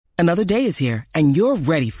Another day is here, and you're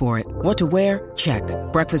ready for it. What to wear? Check.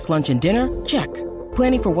 Breakfast, lunch, and dinner? Check.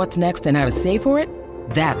 Planning for what's next and how to save for it?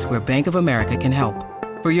 That's where Bank of America can help.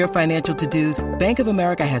 For your financial to-dos, Bank of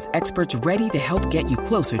America has experts ready to help get you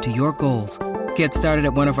closer to your goals. Get started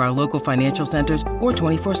at one of our local financial centers or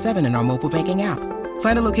 24/7 in our mobile banking app.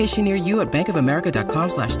 Find a location near you at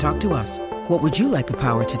bankofamerica.com/talktous. What would you like the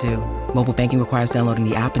power to do? Mobile banking requires downloading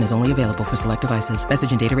the app and is only available for select devices. Message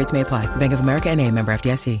and data rates may apply. Bank of America N.A., member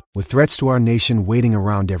FDIC. With threats to our nation waiting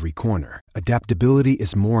around every corner, adaptability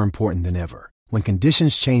is more important than ever. When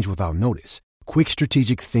conditions change without notice, quick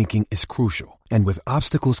strategic thinking is crucial. And with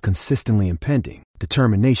obstacles consistently impending,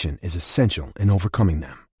 determination is essential in overcoming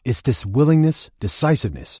them. It's this willingness,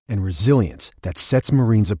 decisiveness, and resilience that sets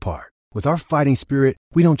Marines apart. With our fighting spirit,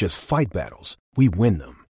 we don't just fight battles, we win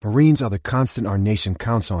them. Marines are the constant our nation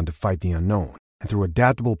counts on to fight the unknown. And through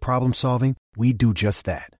adaptable problem solving, we do just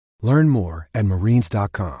that. Learn more at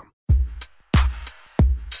marines.com.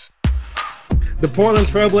 The Portland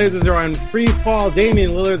Trailblazers are on free fall.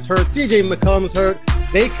 Damian Lillard's hurt. CJ McCollum's hurt.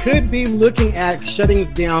 They could be looking at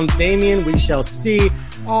shutting down Damian. We shall see.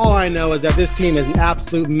 All I know is that this team is an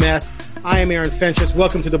absolute mess. I am Aaron Fentress.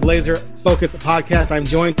 Welcome to the Blazer Focus podcast. I'm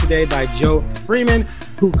joined today by Joe Freeman,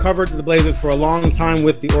 who covered the Blazers for a long time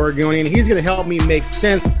with the Oregonian. He's going to help me make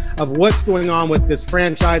sense of what's going on with this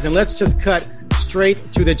franchise. And let's just cut straight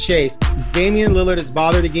to the chase. Damian Lillard is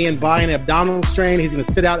bothered again by an abdominal strain. He's going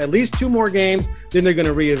to sit out at least 2 more games. Then they're going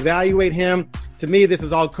to reevaluate him. To me, this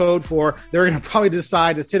is all code for they're going to probably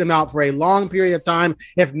decide to sit him out for a long period of time.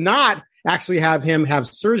 If not, actually have him have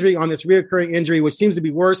surgery on this reoccurring injury, which seems to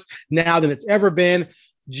be worse now than it's ever been.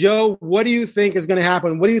 Joe, what do you think is going to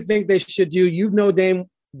happen? What do you think they should do? You know Dame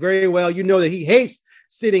very well. You know that he hates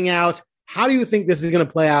sitting out. How do you think this is going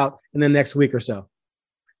to play out in the next week or so?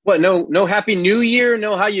 What? No Happy New Year?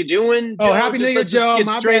 No, how you doing? Oh, Happy New Year, Joe.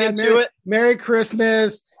 My bad. Merry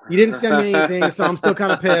Christmas. You didn't send me anything, so I'm still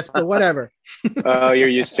kind of pissed, but whatever. Oh, you're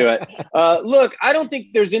used to it. Look, I don't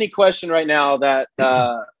think there's any question right now that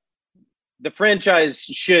the franchise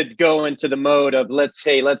should go into the mode of let's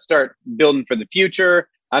start building for the future.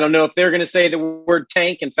 I don't know if they're going to say the word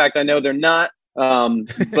tank. In fact, I know they're not.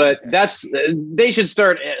 But they should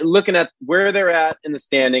start looking at where they're at in the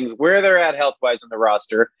standings, where they're at health-wise on the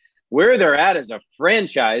roster, where they're at as a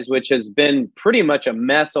franchise, which has been pretty much a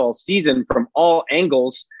mess all season from all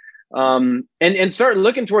angles, and start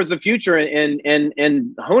looking towards the future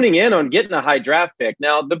and honing in on getting a high draft pick.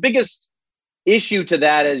 Now, the biggest issue to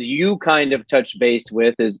that, as you kind of touched base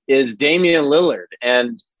with, is Damian Lillard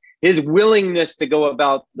and his willingness to go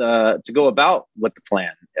about with the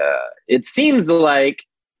plan. It seems like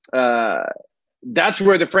that's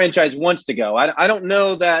where the franchise wants to go. I don't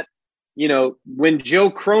know that, when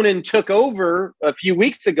Joe Cronin took over a few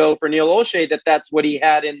weeks ago for Neil Olshey, that's what he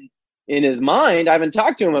had in his mind. I haven't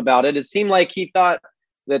talked to him about it. It seemed like he thought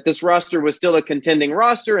that this roster was still a contending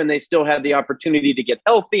roster and they still had the opportunity to get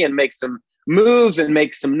healthy and make some moves and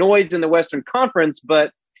make some noise in the Western Conference.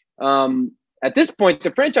 But at this point,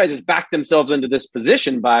 the franchise has backed themselves into this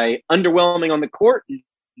position by underwhelming on the court, and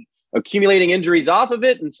accumulating injuries off of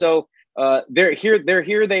it. And so they're here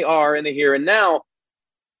they are in the here and now.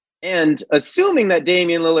 And assuming that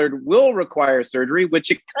Damian Lillard will require surgery,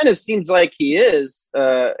 which it kind of seems like he is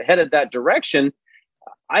headed that direction,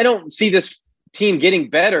 I don't see this team getting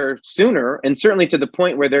better sooner, and certainly to the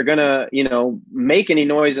point where they're going to, make any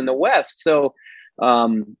noise in the West. So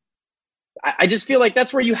I just feel like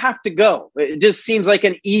that's where you have to go. It just seems like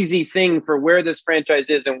an easy thing for where this franchise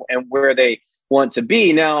is and where they want to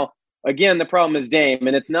be. Now, again, the problem is Dame,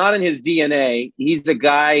 and it's not in his DNA. He's a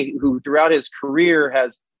guy who throughout his career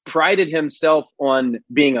has prided himself on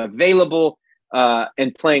being available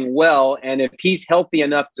and playing well. And if he's healthy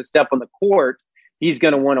enough to step on the court, he's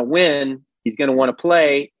going to want to win. He's going to want to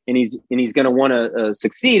play, and he's going to want to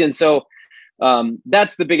succeed. And so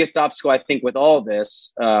that's the biggest obstacle, I think, with all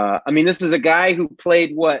this. This is a guy who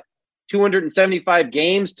played 275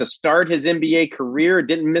 games to start his NBA career.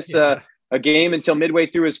 Didn't miss a game until midway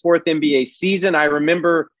through his 4th NBA season. I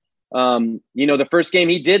remember, the first game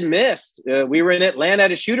he did miss. We were in Atlanta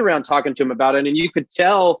at a shoot around talking to him about it, and you could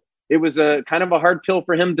tell it was a kind of a hard pill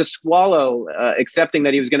for him to swallow, accepting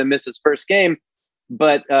that he was going to miss his first game.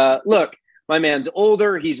 But look, my man's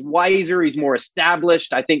older, he's wiser, he's more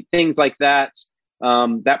established. I think things like that,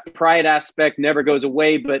 that pride aspect never goes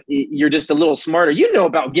away, but you're just a little smarter. You know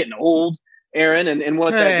about getting old, Aaron, and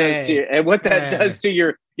what that does to you, and what that does to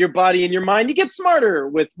your body and your mind. You get smarter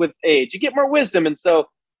with age, you get more wisdom. And so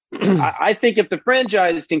I think if the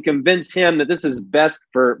franchise can convince him that this is best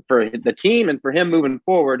for the team and for him moving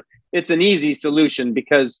forward, it's an easy solution,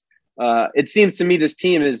 because it seems to me this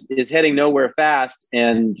team is heading nowhere fast.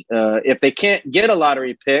 And if they can't get a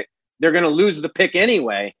lottery pick, they're going to lose the pick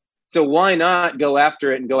anyway. So why not go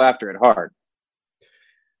after it and go after it hard?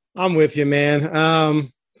 I'm with you,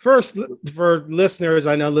 man. First, for listeners,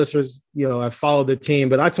 I know listeners, have followed the team,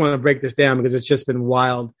 but I just want to break this down because it's just been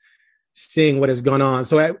wild seeing what has gone on.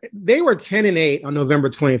 So they were 10-8 on November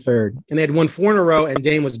 23rd, and they had won 4 in a row, and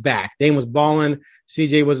Dame was back. Dame was balling.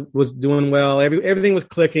 CJ was doing well. Everything was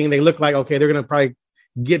clicking. They looked like, okay, they're going to probably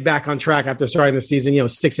get back on track after starting the season,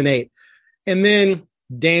 6-8. And then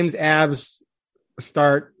Dame's abs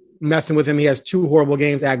start messing with him. He has 2 horrible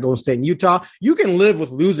games at Golden State and Utah. You can live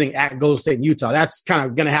with losing at Golden State and Utah. That's kind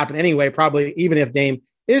of going to happen anyway, probably even if Dame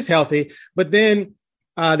is healthy. But then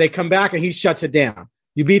they come back and he shuts it down.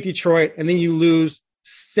 You beat Detroit, and then you lose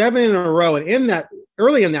 7 in a row. And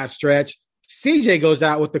early in that stretch, CJ goes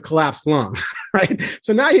out with the collapsed lung, right?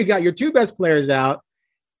 So now you got your 2 best players out.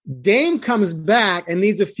 Dame comes back and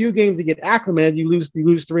needs a few games to get acclimated. You lose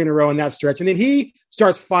 3 in a row in that stretch. And then he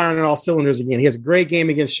starts firing on all cylinders again. He has a great game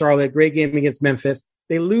against Charlotte, great game against Memphis.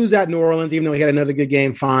 They lose at New Orleans, even though he had another good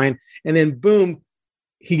game, fine. And then boom,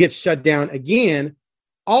 he gets shut down again.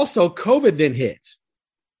 Also, COVID then hits.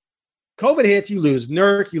 COVID hits, you lose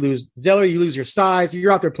Nurk, you lose Zeller, you lose your size.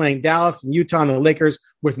 You're out there playing Dallas and Utah and the Lakers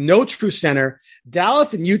with no true center.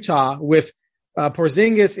 Dallas and Utah with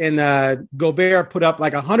Porzingis and Gobert put up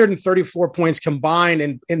like 134 points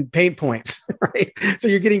combined in paint points, right? So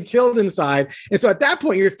you're getting killed inside. And so at that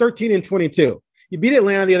point, you're 13-22. You beat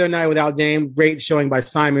Atlanta the other night without Dame. Great showing by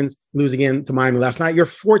Simons, lose again to Miami last night. You're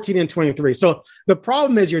 14-23. So the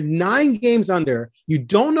problem is you're 9 games under. You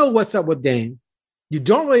don't know what's up with Dame. You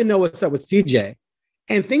don't really know what's up with CJ.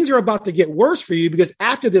 And things are about to get worse for you because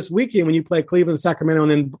after this weekend, when you play Cleveland, Sacramento,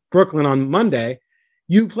 and then Brooklyn on Monday,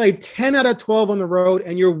 you played 10 out of 12 on the road,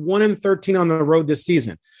 and you're 1-13 on the road this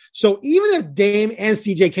season. So even if Dame and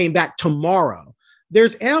CJ came back tomorrow,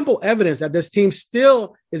 there's ample evidence that this team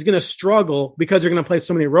still is going to struggle because they're going to play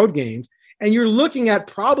so many road games. And you're looking at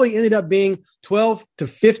probably ended up being 12 to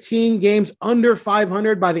 15 games under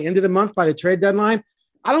 500 by the end of the month, by the trade deadline.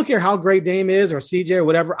 I don't care how great Dame is or CJ or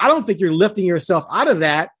whatever. I don't think you're lifting yourself out of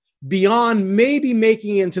that beyond maybe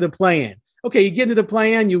making it into the play-in. Okay, you get into the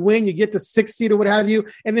play-in, you win, you get the 6th seed or what have you,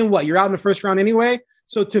 and then what? You're out in the first round anyway?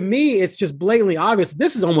 So to me, it's just blatantly obvious.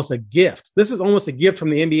 This is almost a gift. This is almost a gift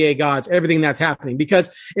from the NBA gods, everything that's happening. Because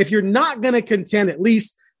if you're not going to contend at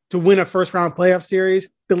least to win a first-round playoff series,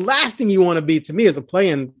 the last thing you want to be, to me, as a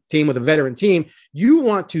play-in team with a veteran team, you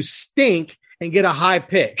want to stink and get a high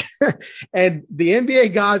pick. And the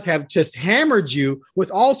NBA gods have just hammered you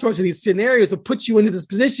with all sorts of these scenarios to put you into this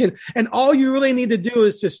position. And all you really need to do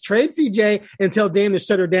is just trade CJ and tell Dame to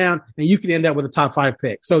shut her down, and you can end up with a top 5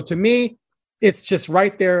 pick. So to me, it's just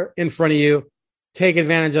right there in front of you. Take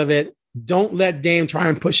advantage of it. Don't let Dame try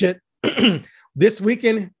and push it. This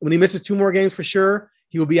weekend, when he misses 2 more games for sure,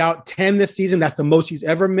 he will be out 10 this season. That's the most he's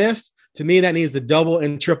ever missed. To me, that needs to double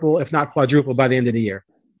and triple, if not quadruple, by the end of the year.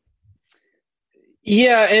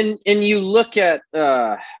 Yeah, and you look at,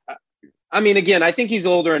 again, I think he's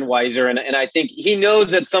older and wiser, and I think he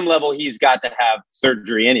knows at some level he's got to have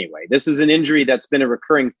surgery anyway. This is an injury that's been a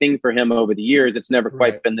recurring thing for him over the years. It's never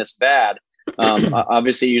quite been this bad.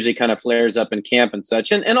 Obviously, it usually kind of flares up in camp and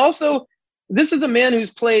such. And also, this is a man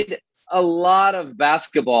who's played a lot of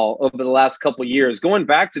basketball over the last couple of years, going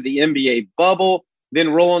back to the NBA bubble,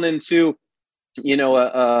 then rolling into,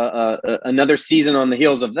 another season on the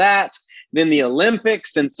heels of that. Then the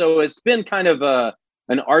Olympics. And so it's been kind of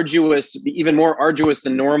an arduous, even more arduous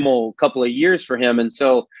than normal couple of years for him. And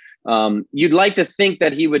so you'd like to think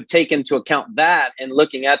that he would take into account that and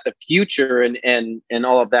looking at the future and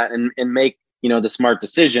all of that and make, the smart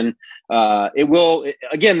decision. It will,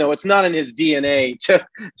 again, though, it's not in his DNA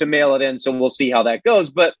to mail it in. So we'll see how that goes.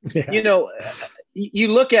 But, you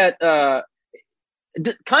look at,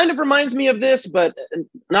 kind of reminds me of this, but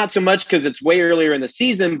not so much because it's way earlier in the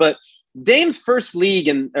season, but Dame's first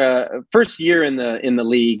year in the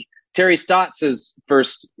league, Terry Stotts'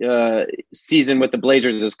 first season with the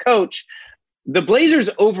Blazers as coach, the Blazers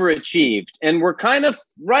overachieved and were kind of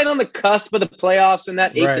right on the cusp of the playoffs in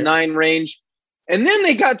that 8 to 9 range. And then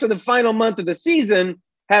they got to the final month of the season,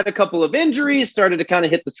 had a couple of injuries, started to kind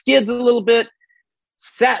of hit the skids a little bit,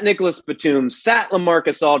 sat Nicholas Batum, sat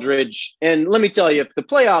LaMarcus Aldridge. And let me tell you, if the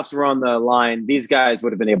playoffs were on the line, these guys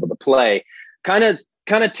would have been able to play. Kind of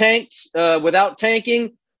tanked without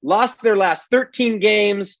tanking, lost their last 13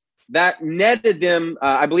 games. That netted them,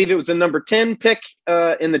 I believe it was a number 10 pick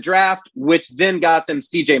in the draft, which then got them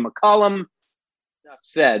CJ McCollum. Enough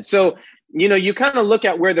said. So you kind of look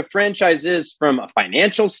at where the franchise is from a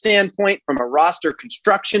financial standpoint, from a roster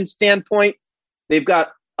construction standpoint. They've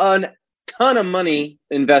got a ton of money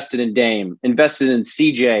invested in Dame, invested in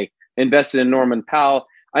CJ, invested in Norman Powell.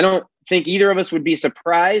 I don't think either of us would be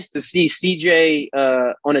surprised to see CJ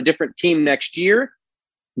on a different team next year.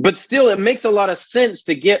 But still, it makes a lot of sense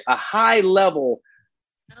to get a high-level,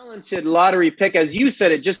 talented lottery pick. As you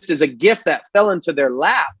said, it just is a gift that fell into their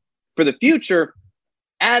lap for the future.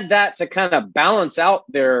 Add that to kind of balance out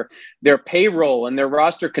their payroll and their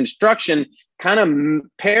roster construction, kind of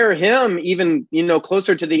pair him even,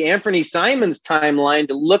 closer to the Anthony Simons timeline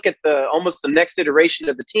to look at almost the next iteration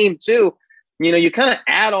of the team too. You kind of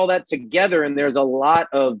add all that together, and there's a lot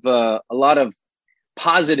of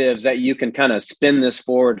positives that you can kind of spin this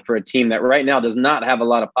forward for a team that right now does not have a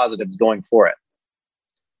lot of positives going for it.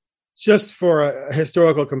 Just for a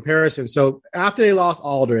historical comparison. So after they lost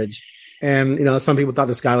Aldridge, and, some people thought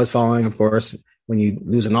the sky was falling, of course, when you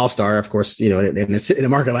lose an all-star, of course, in a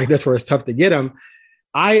market like this where it's tough to get them.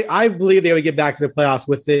 I believe they would get back to the playoffs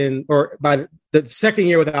by the second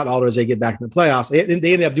year without Aldridge, they get back to the playoffs. They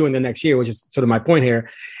ended up doing the next year, which is sort of my point here.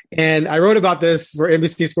 And I wrote about this for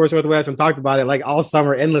NBC Sports Northwest and talked about it like all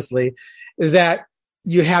summer endlessly, is that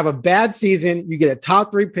you have a bad season, you get a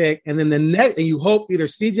top 3 pick, and then and you hope either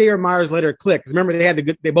CJ or Myers later click. Because remember,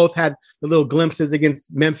 they both had the little glimpses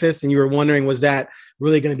against Memphis, and you were wondering, was that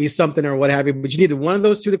really going to be something or what have you? But you needed one of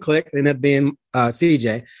those two to click, and ended up being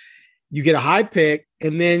CJ. You get a high pick,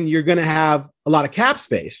 and then you're going to have a lot of cap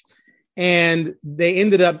space. And they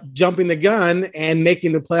ended up jumping the gun and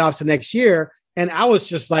making the playoffs the next year. And I was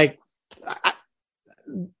just like,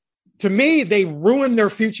 to me, they ruined their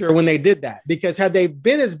future when they did that, because had they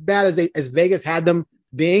been as bad as Vegas had them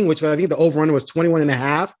being, which I think the over-under was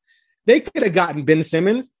 21.5, they could have gotten Ben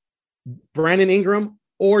Simmons, Brandon Ingram,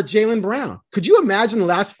 or Jaylen Brown. Could you imagine the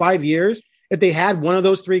last 5 years if they had one of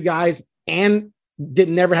those 3 guys and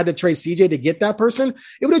never had to trade CJ to get that person?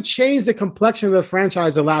 It would have changed the complexion of the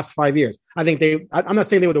franchise the last 5 years. I think I'm not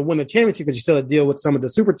saying they would have won the championship because you still had to deal with some of the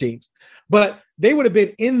super teams, but they would have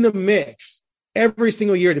been in the mix every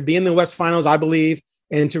single year to be in the West Finals, I believe,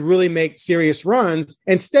 and to really make serious runs.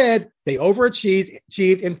 Instead, they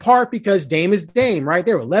overachieved in part because Dame is Dame, right?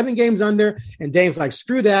 They were 11 games under, and Dame's like,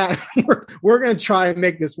 screw that. We're going to try and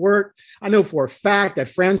make this work. I know for a fact that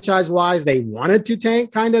franchise-wise, they wanted to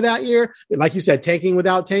tank kind of that year. Like you said, tanking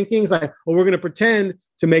without tanking. It's like, well, we're going to pretend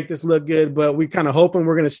to make this look good, but we kind of hoping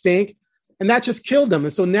we're going to stink. And that just killed them.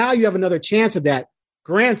 And so now you have another chance of that.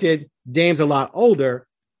 Granted, Dame's a lot older,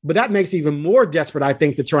 but that makes it even more desperate, I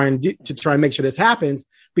think, to try and make sure this happens,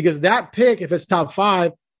 because that pick, if it's top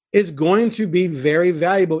 5, is going to be very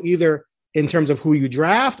valuable, either in terms of who you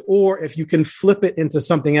draft or if you can flip it into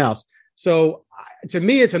something else. So to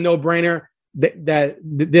me, it's a no-brainer that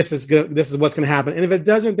this is what's going to happen. And if it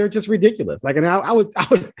doesn't, they're just ridiculous. Like, and I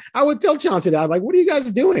would tell Chauncey that, like, what are you guys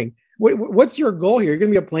doing? What's your goal here? You're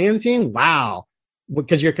going to be a playing team? Wow.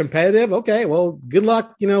 Because you're competitive. Okay. Well, good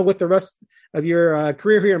luck, with the rest of your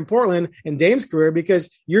career here in Portland and Dame's career, because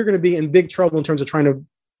you're going to be in big trouble in terms of trying to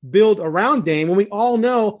build around Dame, when we all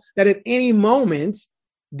know that at any moment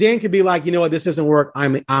Dame could be like, you know what, this doesn't work,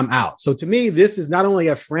 I'm out. So to me, this is not only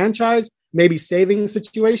a franchise maybe saving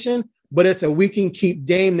situation, but it's a we can keep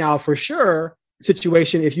Dame now for sure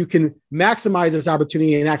situation if you can maximize this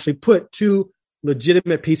opportunity and actually put 2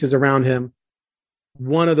 legitimate pieces around him,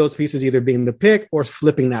 one of those pieces either being the pick or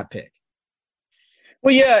flipping that pick.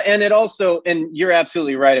 Well, yeah, and you're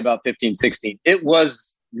absolutely right about 15-16. It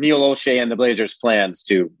was Neil O'Shea and the Blazers' plans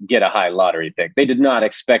to get a high lottery pick. They did not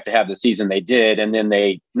expect to have the season they did, and then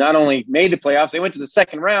they not only made the playoffs, they went to the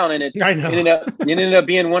second round, and it ended up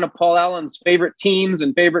being one of Paul Allen's favorite teams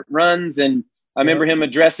and favorite runs. And I remember him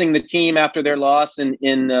addressing the team after their loss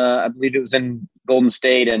in I believe it was in Golden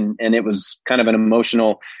State, and it was kind of an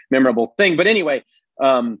emotional, memorable thing. But anyway,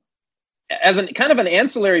 as an kind of an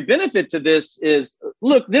ancillary benefit to this is,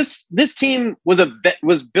 look, this team was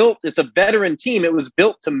built. It's a veteran team. It was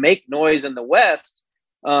built to make noise in the West.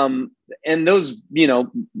 And those,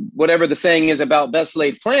 whatever the saying is about best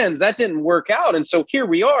laid plans, that didn't work out. And so here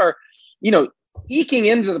we are, eking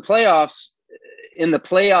into the playoffs in the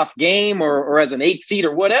playoff game or as an 8th seed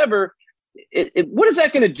or whatever. What is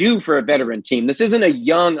that going to do for a veteran team? This isn't a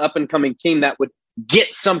young up and coming team that would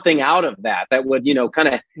get something out of that would, kind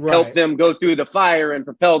of help them go through the fire and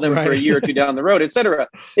propel them for a year or two down the road, et cetera.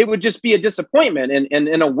 It would just be a disappointment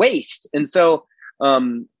and a waste. And so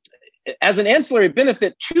as an ancillary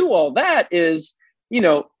benefit to all that is,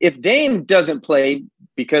 if Dame doesn't play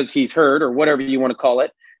because he's hurt or whatever you want to call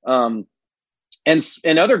it,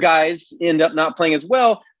 and other guys end up not playing as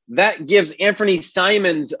well, that gives Anthony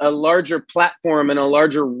Simons a larger platform and a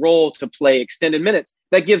larger role to play extended minutes.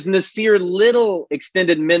 That gives Nasir Little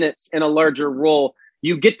extended minutes and a larger role.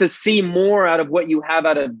 You get to see more out of what you have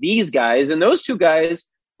out of these guys. And those two guys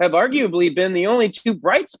have arguably been the only two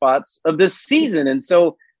bright spots of this season. And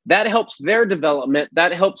so that helps their development.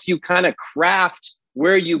 That helps you kind of craft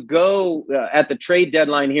where you go at the trade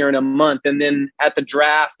deadline here in a month, and then at the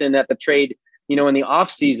draft and at the trade, in the off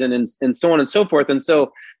season and so on and so forth. And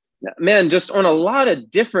so, man, just on a lot of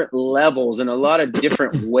different levels and a lot of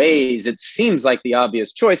different ways, it seems like the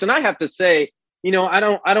obvious choice. And I have to say,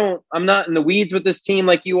 I'm not in the weeds with this team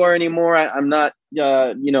like you are anymore. I'm not,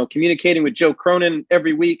 communicating with Joe Cronin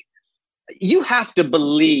every week. You have to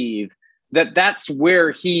believe that that's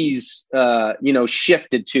where he's,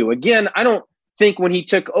 shifted to. Again, I don't think when he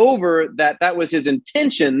took over that was his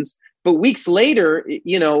intentions, but weeks later,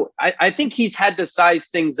 I think he's had to size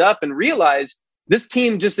things up and realize this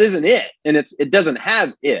team just isn't it, and it doesn't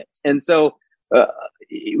have it. And so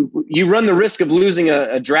you run the risk of losing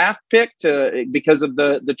a draft pick because of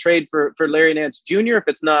the trade for Larry Nance Jr. if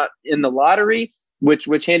it's not in the lottery,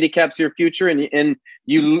 which handicaps your future, and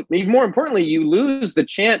you, more importantly, you lose the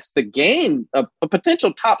chance to gain a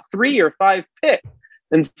potential top 3 or 5 pick.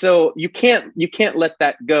 And so you can't let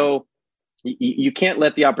that go. You can't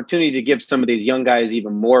let the opportunity to give some of these young guys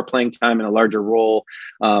even more playing time in a larger role.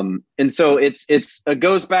 And so it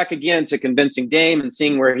goes back again to convincing Dame and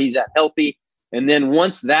seeing where he's at healthy. And then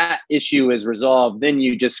once that issue is resolved, then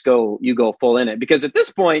you go full in it. Because at this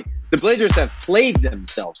point, the Blazers have played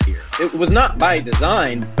themselves here. It was not by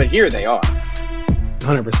design, but here they are.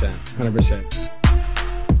 100%.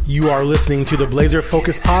 You are listening to the Blazer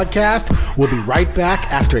Focus Podcast. We'll be right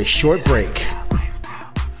back after a short break.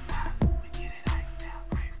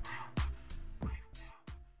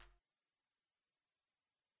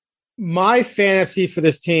 My fantasy for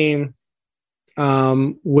this team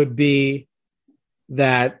would be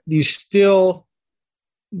that you still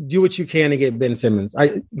do what you can to get Ben Simmons.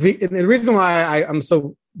 And the reason why I'm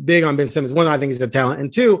so big on Ben Simmons, one, I think he's a talent,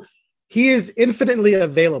 and two, he is infinitely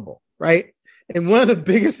available, right? And one of the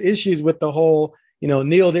biggest issues with the whole,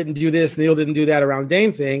 Neil didn't do this, Neil didn't do that around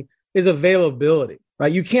Dame thing is availability,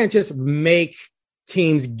 right? You can't just make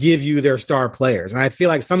teams give you their star players. And I feel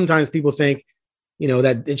like sometimes people think,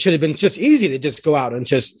 that it should have been just easy to just go out and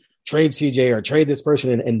just trade CJ or trade this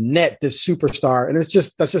person and net this superstar. And that's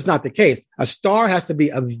just not the case. A star has to be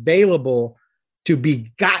available to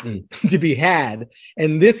be gotten, to be had.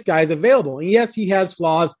 And this guy's available. And yes, he has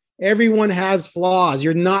flaws. Everyone has flaws.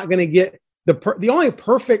 You're not going to get the only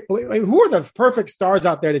perfect, who are the perfect stars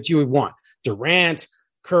out there that you would want? Durant,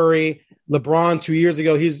 Curry, LeBron 2 years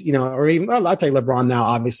ago, he's, or even, I'll tell you LeBron now,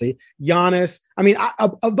 obviously. Giannis. I mean,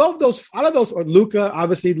 out of those, or Luka,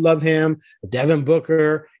 obviously love him, Devin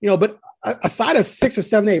Booker, but aside of 6 or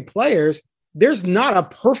 7, 8 players, there's not a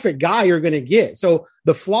perfect guy you're going to get. So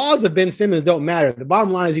the flaws of Ben Simmons don't matter. The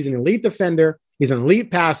bottom line is he's an elite defender. He's an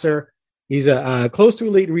elite passer. He's a close to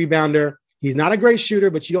elite rebounder. He's not a great shooter,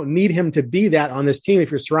 but you don't need him to be that on this team if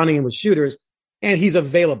you're surrounding him with shooters, and he's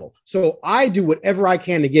available. So I do whatever I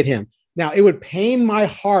can to get him. Now, it would pain my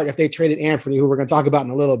heart if they traded Anthony, who we're going to talk about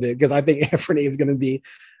in a little bit, because I think Anthony is going to be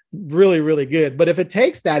really, really good. But if it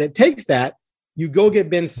takes that. You go get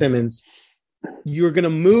Ben Simmons. You're going to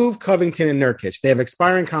move Covington and Nurkic. They have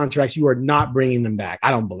expiring contracts. You are not bringing them back, I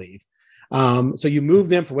don't believe. So you move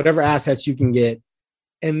them for whatever assets you can get,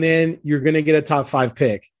 and then you're going to get a top 5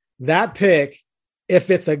 pick. That pick, if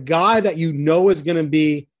it's a guy that is going to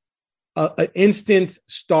be an instant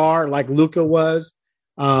star like Luka was,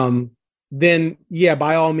 then yeah,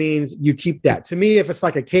 by all means, you keep that. To me, if it's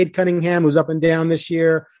like a Cade Cunningham who's up and down this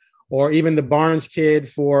year, or even the Barnes kid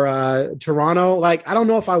for Toronto, I don't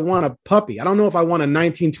know if I want a puppy. I don't know if I want a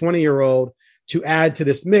 19, 20-year-old to add to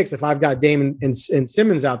this mix. If I've got Dame and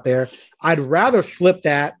Simmons out there, I'd rather flip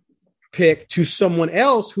that pick to someone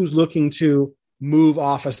else who's looking to move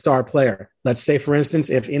off a star player. Let's say, for instance,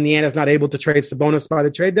 if Indiana's not able to trade Sabonis by the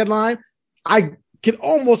trade deadline, I can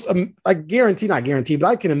almost not guarantee, but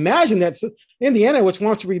I can imagine that Indiana, which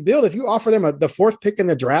wants to rebuild, if you offer them the 4th pick in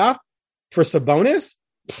the draft for Sabonis,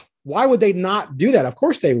 why would they not do that? Of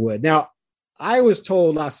course they would. Now, I was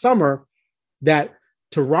told last summer that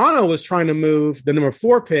Toronto was trying to move the number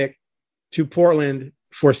 4 pick to Portland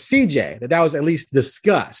for CJ, that was at least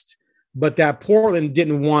discussed, but that Portland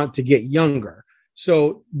didn't want to get younger.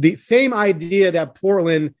 So the same idea that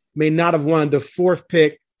Portland may not have wanted the 4th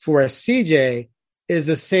pick for a CJ is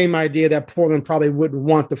the same idea that Portland probably wouldn't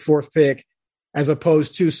want the 4th pick as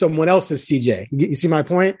opposed to someone else's CJ. You see my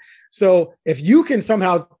point? So if you can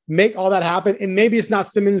somehow make all that happen, and maybe it's not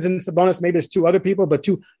Simmons and Sabonis, maybe it's two other people, but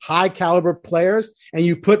two high caliber players, and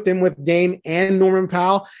you put them with Dame and Norman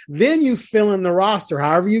Powell, then you fill in the roster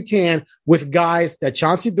however you can with guys that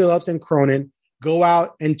Chauncey Billups and Cronin go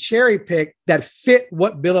out and cherry pick that fit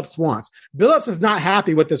what Billups wants. Billups is not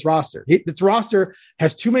happy with this roster. This roster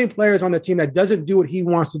has too many players on the team that doesn't do what he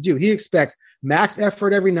wants to do. He expects max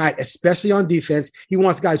effort every night, especially on defense. He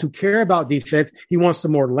wants guys who care about defense. He wants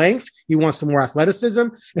some more length. He wants some more athleticism.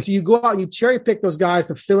 And so you go out and you cherry pick those guys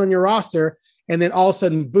to fill in your roster. And then all of a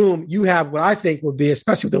sudden, boom, you have what I think would be,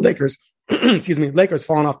 especially with the Lakers, Lakers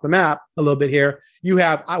falling off the map a little bit here. You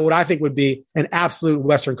have what I think would be an absolute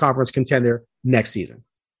Western Conference contender next season.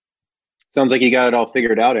 Sounds like you got it all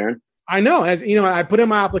figured out, Aaron. I know. As you know, I put in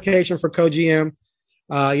my application for co-GM.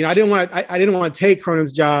 I didn't want to take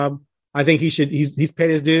Cronin's job. I think he's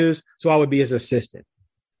paid his dues, so I would be his assistant.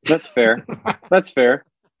 That's fair. That's fair.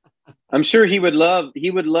 I'm sure he would love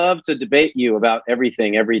to debate you about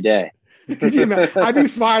everything every day. I'd be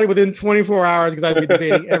fired within 24 hours because I'd be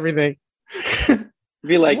debating everything.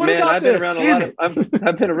 Be like, man, I've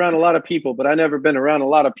been around a lot of people, but I've never been around a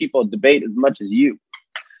lot of people debate as much as you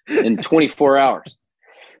in 24 hours.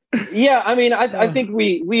 Yeah, I mean, I think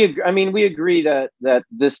we agree that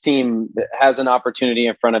this team has an opportunity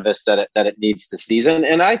in front of us that it needs to seize. And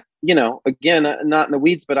again, not in the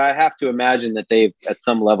weeds, but I have to imagine that they've at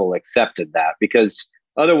some level accepted that, because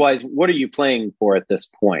otherwise, what are you playing for at this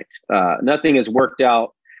point? Nothing has worked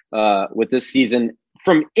out with this season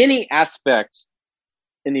from any aspect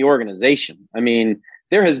in the organization. I mean,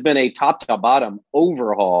 there has been a top to bottom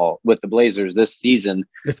overhaul with the Blazers this season.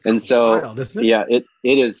 And so, wild, isn't it? Yeah, it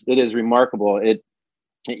is remarkable. It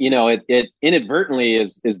inadvertently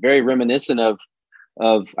is very reminiscent of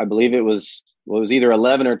I believe it was either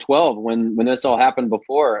 11 or 12 when this all happened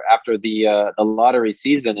before, after the lottery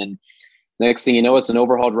season. And next thing you know, it's an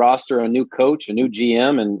overhauled roster, a new coach, a new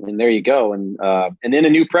GM, and there you go. And then a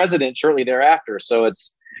new president shortly thereafter. So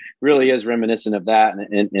it's really is reminiscent of that.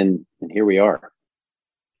 And here we are.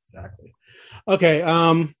 Exactly. Okay.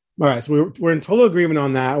 All right. So we're in total agreement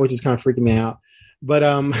on that, which is kind of freaking me out. But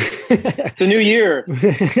it's a new year.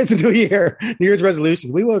 It's a new year. New Year's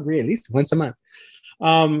resolutions. We will agree at least once a month.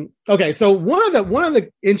 Okay. So one of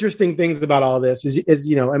the interesting things about all this is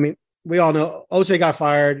we all know Oche got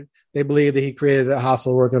fired. They believe that he created a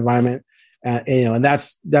hostile work environment. And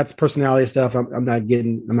that's personality stuff. I'm not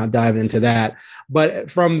diving into that.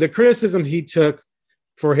 But from the criticism he took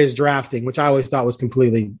for his drafting, which I always thought was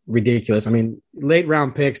completely ridiculous. I mean, late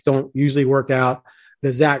round picks don't usually work out.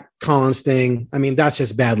 The Zach Collins thing, I mean, that's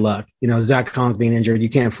just bad luck. Zach Collins being injured, you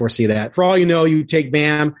can't foresee that. For all you know, you take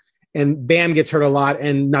Bam, and Bam gets hurt a lot,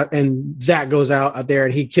 and Zach goes out there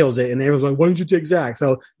and he kills it. And everyone's like, why didn't you take Zach?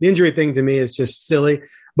 So the injury thing to me is just silly.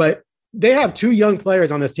 But they have two young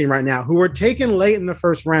players on this team right now who were taken late in the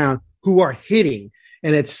first round who are hitting.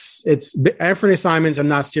 And it's Anthony Simons and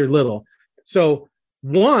Nasir Little. So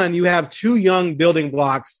one, you have two young building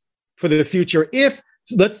blocks for the future. If,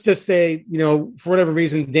 let's just say, for whatever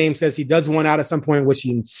reason, Dame says he does want out at some point, which he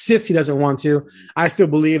insists he doesn't want to, I still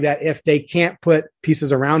believe that if they can't put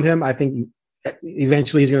pieces around him, I think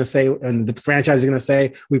eventually he's going to say, and the franchise is going to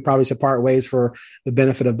say, we probably should part ways for the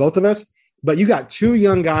benefit of both of us. But you got two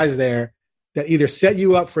young guys there that either set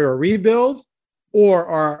you up for a rebuild or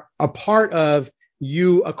are a part of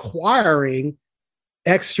you acquiring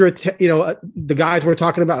extra, the guys we're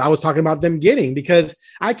talking about, I was talking about them getting, because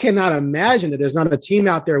I cannot imagine that there's not a team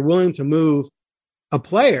out there willing to move a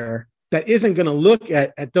player that isn't going to look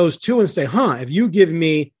at those two and say, if you give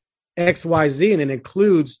me X, Y, Z, and it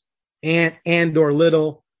includes and or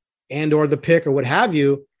Little and or the pick or what have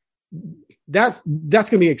you, that's going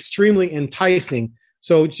to be extremely enticing.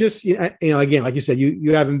 So just, again, like you said,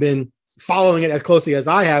 you haven't been following it as closely as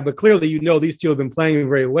I have, but clearly, these two have been playing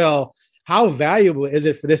very well. How valuable is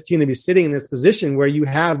it for this team to be sitting in this position where you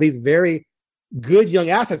have these very good young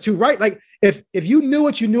assets who, right? Like if you knew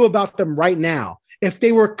what you knew about them right now, if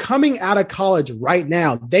they were coming out of college right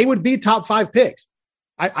now, they would be top 5 picks,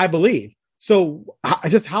 I believe. So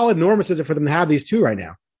just how enormous is it for them to have these two right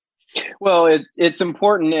now? Well, it's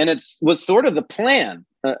important, and was sort of the plan.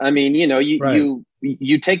 I mean,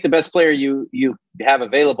 you take the best player you have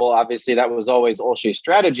available. Obviously, that was always Olshey's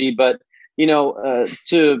strategy. But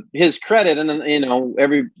to his credit, and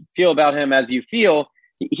every feel about him as you feel,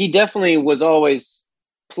 he definitely was always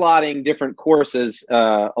plotting different courses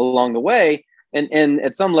along the way, and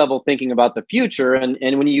at some level thinking about the future. And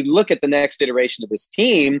when you look at the next iteration of this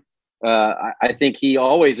team, I think he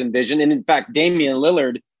always envisioned, and in fact, Damian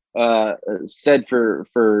Lillard said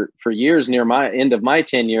for years near my end of my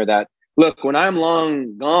tenure that, look, when I'm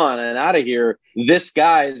long gone and out of here, this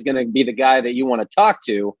guy is going to be the guy that you want to talk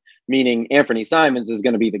to, meaning Anthony Simons is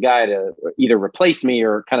going to be the guy to either replace me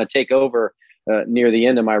or kind of take over near the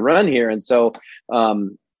end of my run here. And so,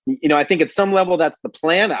 I think at some level that's the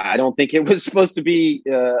plan. I don't think it was supposed to be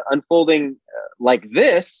unfolding like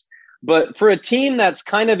this, but for a team that's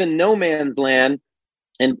kind of in no man's land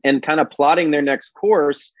and kind of plotting their next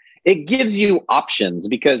course, it gives you options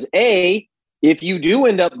because if you do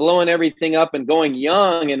end up blowing everything up and going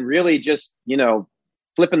young and really just,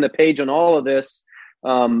 flipping the page on all of this,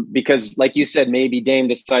 because like you said, maybe Dame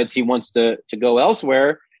decides he wants to go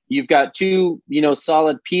elsewhere. You've got two,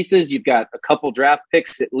 solid pieces. You've got a couple draft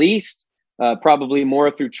picks at least, probably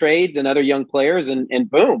more through trades and other young players. And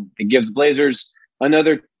boom, it gives Blazers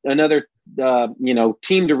another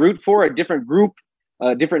team to root for, a different group,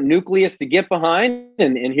 a different nucleus to get behind.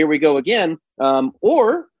 And here we go again.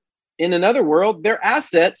 Or in another world, they're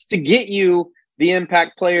assets to get you the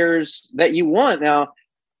impact players that you want. Now,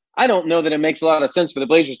 I don't know that it makes a lot of sense for the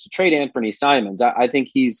Blazers to trade Anthony Simons. I think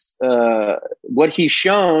he's what he's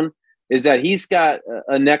shown is that he's got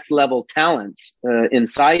a next level talent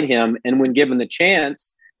inside him. And when given the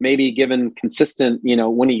chance, maybe given consistent,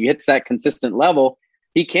 when he hits that consistent level,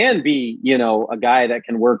 he can be, a guy that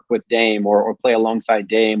can work with Dame or play alongside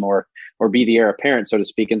Dame or be the heir apparent, so to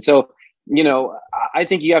speak. And so, I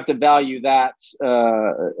think you have to value that,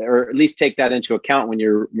 or at least take that into account when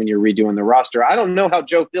you're redoing the roster. I don't know how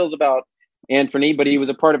Joe feels about Anthony, but he was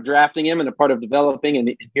a part of drafting him and a part of developing,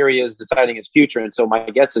 and here he is deciding his future. And so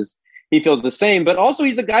my guess is he feels the same. But also,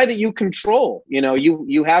 he's a guy that you control.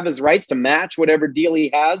 You have his rights to match whatever deal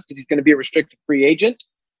he has because he's going to be a restricted free agent,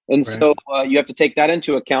 and right. So you have to take that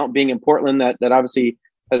into account. Being in Portland, that obviously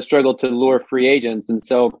has struggled to lure free agents, and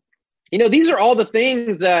so these are all the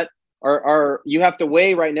things that are you have to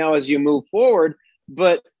weigh right now as you move forward.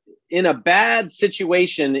 But in a bad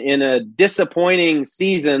situation, in a disappointing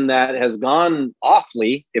season that has gone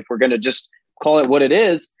awfully, if we're going to just call it what it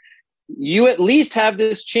is, you at least have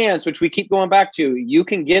this chance, which we keep going back to. You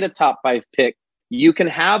can get a top 5 pick. You can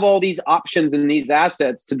have all these options and these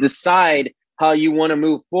assets to decide how you want to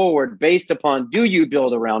move forward based upon, do you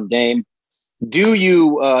build around Dame? Do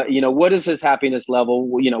you, what is his happiness level?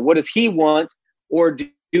 What does he want? Or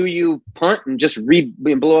do you punt and just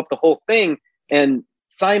blow up the whole thing? And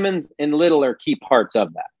Simons and Little are key parts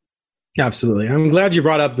of that. Absolutely. I'm glad you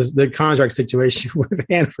brought up the contract situation with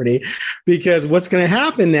Anthony, because what's going to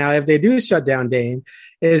happen now if they do shut down Dame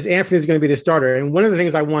is Anthony's going to be the starter. And one of the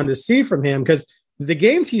things I wanted to see from him, because the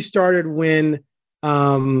games he started when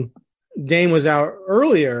Dame was out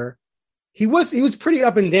earlier, he was pretty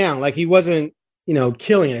up and down. Like he wasn't,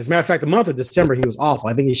 killing it. As a matter of fact, the month of December, he was awful.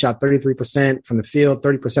 I think he shot 33% from the field,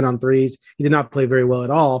 30% on threes. He did not play very well at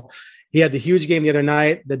all. He had the huge game the other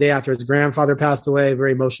night, the day after his grandfather passed away.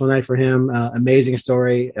 Very emotional night for him. Amazing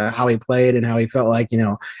story, how he played and how he felt like,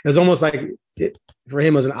 it was almost like for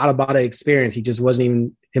him, it was an out-of-body experience. He just wasn't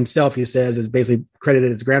even himself, he says, is basically credited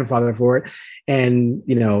his grandfather for it. And,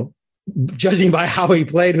 judging by how he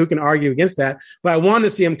played, who can argue against that? But I wanted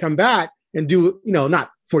to see him come back and do, not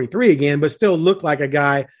 43 again, but still look like a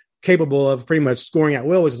guy capable of pretty much scoring at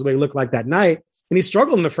will, which is what he looked like that night. And he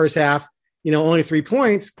struggled in the first half, only 3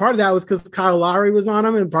 points. Part of that was because Kyle Lowry was on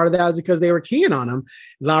him, and part of that was because they were keying on him.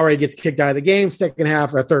 Lowry gets kicked out of the game. Second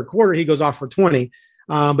half or third quarter, he goes off for 20.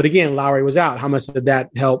 But again, Lowry was out. How much did that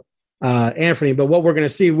help Anthony? But what we're going to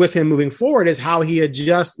see with him moving forward is how he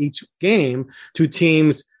adjusts each game to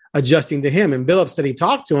teams adjusting to him. And Billups said he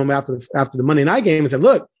talked to him after the Monday night game and said,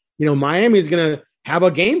 look, Miami is going to have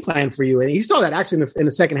a game plan for you. And he saw that actually in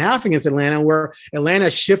the second half against Atlanta, where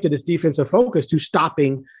Atlanta shifted its defensive focus to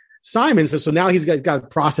stopping Simons. And so now he's got to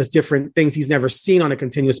process different things he's never seen on a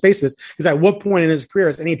continuous basis. Because at what point in his career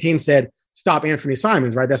has any team said, stop Anthony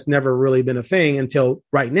Simons, right? That's never really been a thing until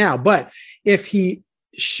right now. But if he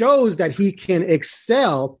shows that he can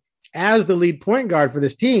excel as the lead point guard for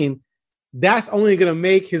this team, that's only going to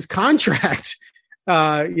make his contract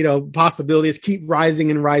possibilities keep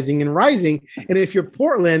rising and rising and rising. And if you're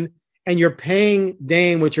Portland and you're paying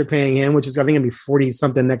Dame what you're paying him, which is, I think, going to be 40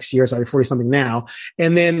 something next year. Sorry, 40 something now.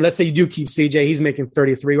 And then let's say you do keep CJ, he's making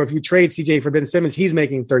 33. Or if you trade CJ for Ben Simmons, he's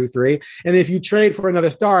making 33. And if you trade for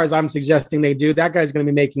another star, as I'm suggesting they do, that guy's going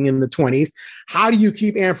to be making in the 20s. How do you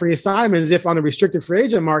keep Anthony Simons if on the restricted free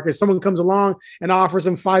agent market, someone comes along and offers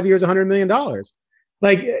him 5 years, $100 million?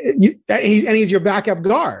 He's your backup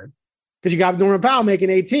guard. Because you got Norman Powell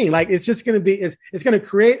making 18. Like, it's just going to be, it's going to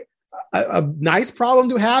create a nice problem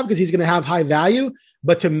to have because he's going to have high value.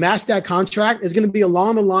 But to match that contract is going to be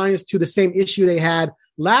along the lines to the same issue they had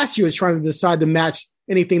last year was trying to decide to match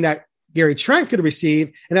anything that Gary Trent could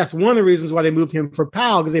receive. And that's one of the reasons why they moved him for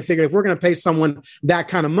Powell, because they figured if we're going to pay someone that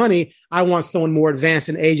kind of money, I want someone more advanced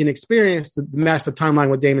in age and experience to match the timeline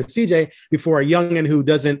with Dame and CJ before a youngin who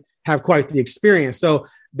doesn't have quite the experience. So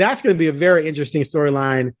that's going to be a very interesting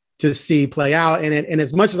storyline to see play out. And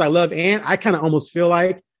as much as I love Ant, I kind of almost feel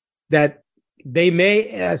like that they may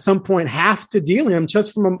at some point have to deal him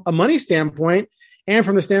just from a money standpoint and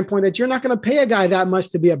from the standpoint that you're not going to pay a guy that much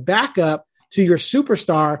to be a backup to your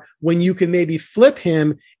superstar when you can maybe flip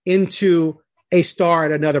him into a star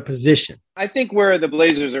at another position. I think where the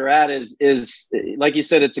Blazers are at is like you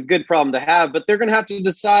said, it's a good problem to have, but they're going to have to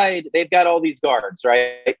decide. They've got all these guards,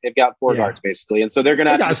 right? They've got 4 guards basically. And so they're going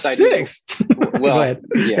to have to decide 6. Well,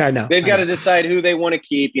 yeah, I know. They've got to decide who they want to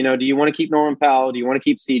keep. You know, do you want to keep Norman Powell? Do you want to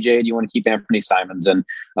keep CJ? Do you want to keep Anthony Simons? And,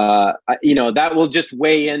 that will just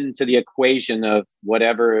weigh into the equation of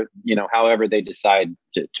whatever, however they decide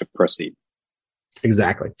to proceed.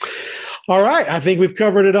 Exactly. All right. I think we've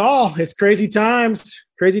covered it all. It's crazy times.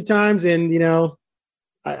 And,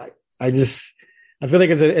 I feel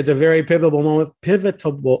like it's a very pivotal moment.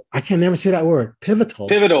 I can never say that word.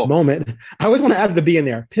 Pivotal moment. I always want to add the B in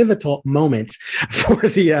there. Pivotal moment for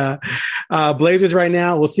the Blazers right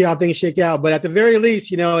now. We'll see how things shake out. But at the very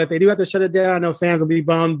least, if they do have to shut it down, I know fans will be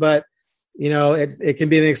bummed, but it can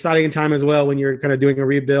be an exciting time as well when you're kind of doing a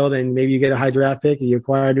rebuild and maybe you get a high draft pick and you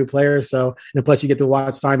acquire a new player. So, and plus you get to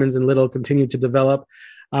watch Simons and Little continue to develop.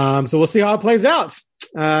 So we'll see how it plays out.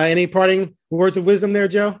 Any parting words of wisdom there,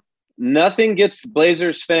 Joe? Nothing gets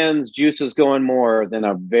Blazers fans' juices going more than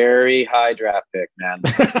a very high draft pick, man.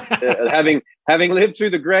 having lived through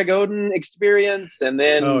the Greg Oden experience and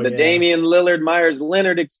then Damian Lillard, Myers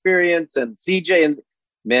Leonard experience and CJ and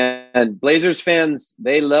man, Blazers fans,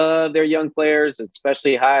 they love their young players,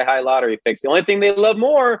 especially high lottery picks. The only thing they love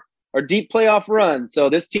more are deep playoff runs. So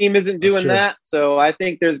this team isn't doing that. So I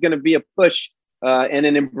think there's going to be a push and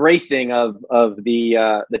an embracing of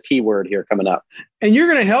the T word here coming up. And you're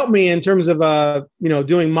going to help me in terms of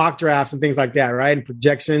doing mock drafts and things like that, right? And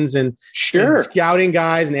projections and scouting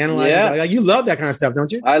guys and analyzing guys. Like, you love that kind of stuff,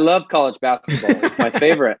 don't you? I love college basketball. It's my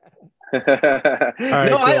favorite. Right,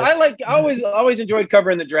 cool. I always enjoyed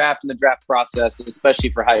covering the draft and the draft process, especially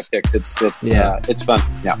for high picks. It's fun. Yeah,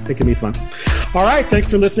 it can be fun. All right, thanks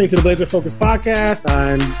for listening to the Blazer Focus podcast.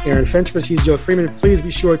 I'm Aaron Fentress. He's Joe Freeman. Please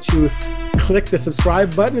be sure to click the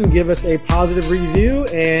subscribe button and give us a positive review,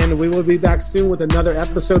 and we will be back soon with another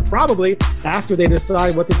episode, probably after they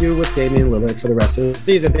decide what to do with Damian Lillard for the rest of the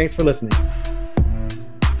season. Thanks for listening.